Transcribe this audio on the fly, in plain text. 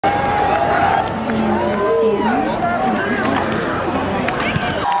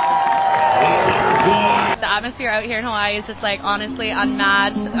out here in Hawaii is just like honestly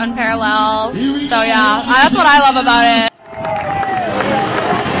unmatched, unparalleled. So yeah, that's what I love about it.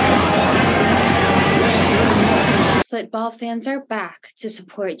 Football fans are back to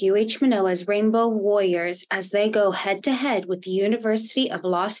support UH Manoa's Rainbow Warriors as they go head-to-head with the University of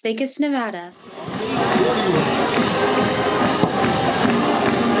Las Vegas, Nevada.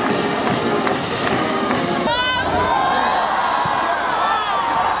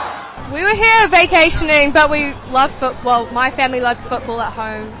 We were here vacationing, but we love football. My family loves football at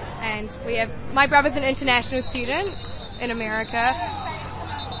home, and my brother's an international student in America,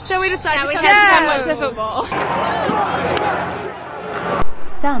 so we decided to come and watch the football.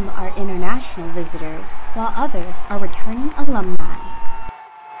 Some are international visitors, while others are returning alumni.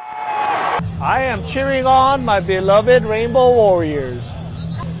 I am cheering on my beloved Rainbow Warriors.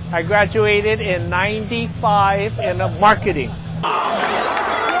 I graduated in '95 in marketing.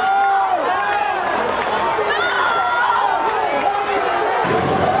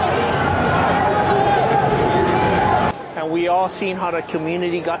 And we all seen how the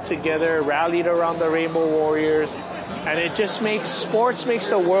community got together, rallied around the Rainbow Warriors, and it just sports makes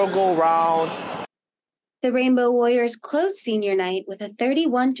the world go round. The Rainbow Warriors closed senior night with a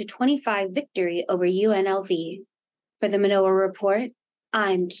 31-25 victory over UNLV. For the Manoa Report,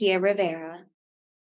 I'm Kia Rivera.